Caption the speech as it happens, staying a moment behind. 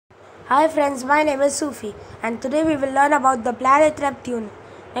Hi friends, my name is Sufi and today we will learn about the planet Neptune.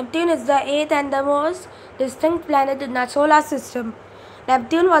 Neptune is the eighth and the most distinct planet in our solar system.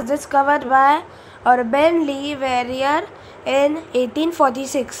 Neptune was discovered by Urban Le Verrier in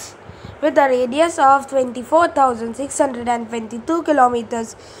 1846. With a radius of 24,622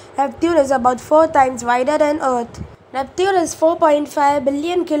 kilometers, Neptune is about 4 times wider than Earth. Neptune is 4.5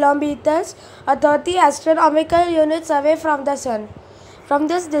 billion kilometers or 30 astronomical units away from the Sun. From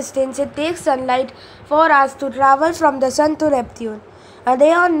this distance, it takes sunlight 4 hours to travel from the Sun to Neptune. A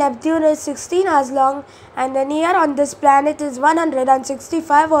day on Neptune is 16 hours long and an year on this planet is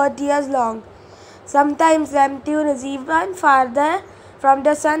 165 Earth years long. Sometimes Neptune is even farther from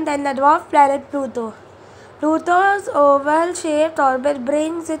the Sun than the dwarf planet Pluto. Pluto's oval-shaped orbit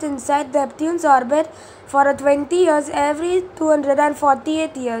brings it inside Neptune's orbit for 20 years every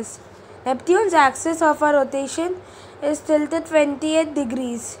 248 years. Neptune's axis of rotation is tilted 28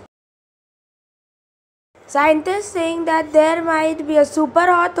 degrees. Scientists think that there might be a super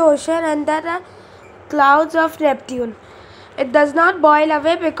hot ocean under the clouds of Neptune. It does not boil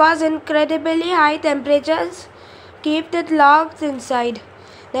away because incredibly high temperatures keep it locked inside.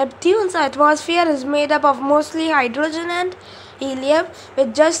 Neptune's atmosphere is made up of mostly hydrogen and helium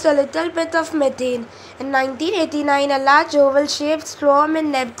with just a little bit of methane. In 1989, a large oval-shaped storm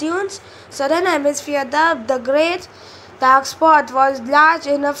in Neptune's southern hemisphere, the Great Dark Spot, was large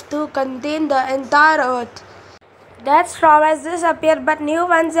enough to contain the entire Earth. That storm has disappeared, but new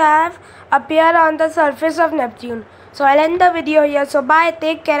ones have appeared on the surface of Neptune. So I'll end the video here. So bye,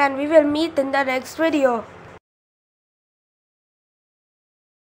 take care, and we will meet in the next video.